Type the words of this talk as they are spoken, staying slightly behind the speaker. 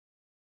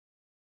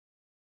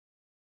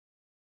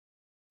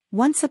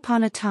Once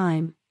upon a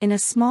time, in a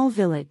small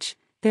village,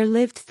 there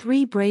lived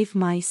 3 brave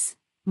mice,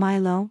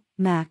 Milo,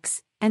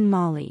 Max, and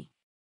Molly.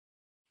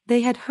 They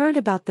had heard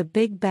about the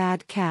big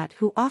bad cat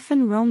who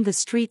often roamed the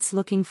streets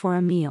looking for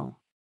a meal.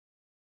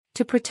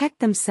 To protect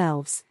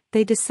themselves,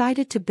 they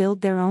decided to build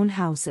their own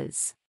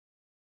houses.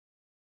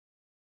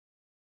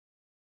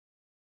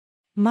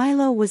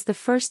 Milo was the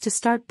first to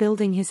start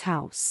building his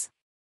house.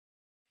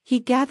 He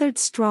gathered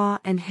straw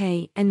and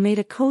hay and made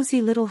a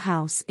cozy little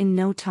house in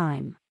no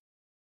time.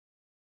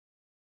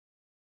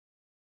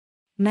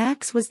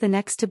 Max was the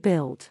next to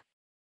build.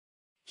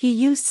 He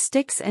used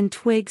sticks and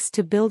twigs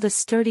to build a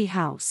sturdy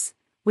house,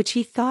 which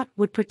he thought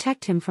would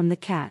protect him from the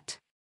cat.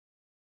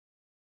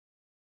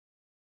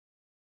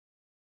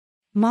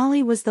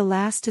 Molly was the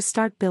last to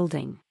start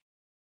building.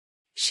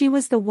 She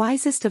was the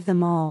wisest of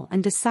them all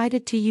and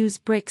decided to use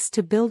bricks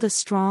to build a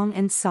strong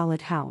and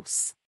solid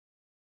house.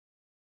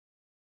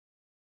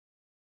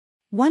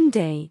 One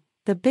day,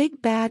 the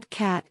big bad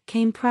cat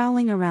came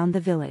prowling around the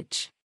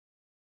village.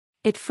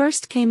 It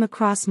first came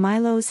across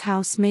Milo's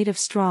house made of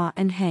straw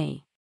and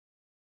hay.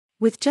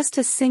 With just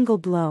a single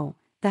blow,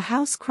 the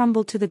house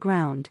crumbled to the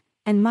ground,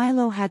 and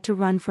Milo had to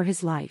run for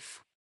his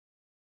life.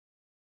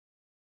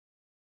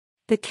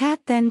 The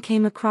cat then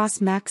came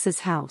across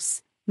Max's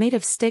house, made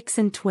of sticks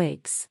and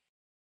twigs.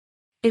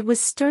 It was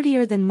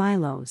sturdier than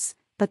Milo's,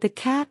 but the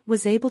cat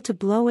was able to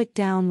blow it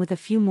down with a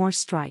few more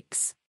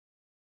strikes.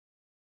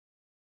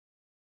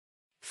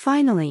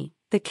 Finally,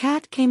 the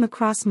cat came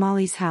across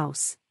Molly's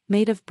house,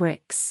 made of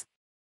bricks.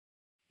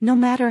 No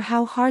matter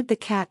how hard the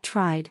cat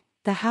tried,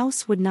 the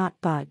house would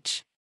not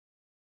budge.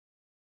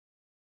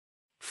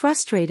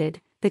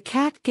 Frustrated, the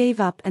cat gave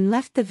up and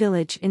left the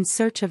village in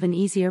search of an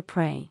easier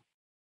prey.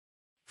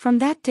 From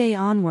that day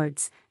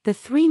onwards, the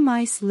 3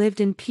 mice lived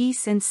in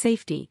peace and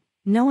safety,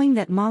 knowing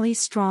that Molly's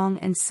strong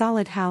and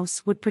solid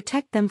house would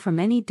protect them from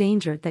any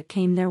danger that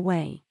came their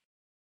way.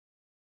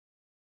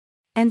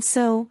 And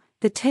so,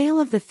 the tale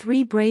of the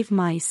 3 brave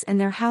mice and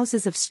their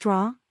houses of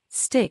straw,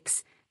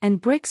 sticks, and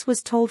bricks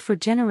was told for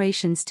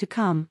generations to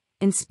come,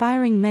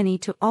 inspiring many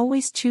to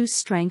always choose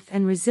strength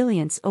and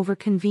resilience over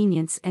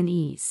convenience and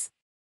ease.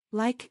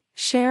 Like,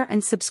 share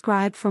and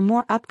subscribe for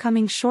more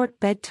upcoming short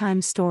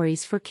bedtime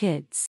stories for kids.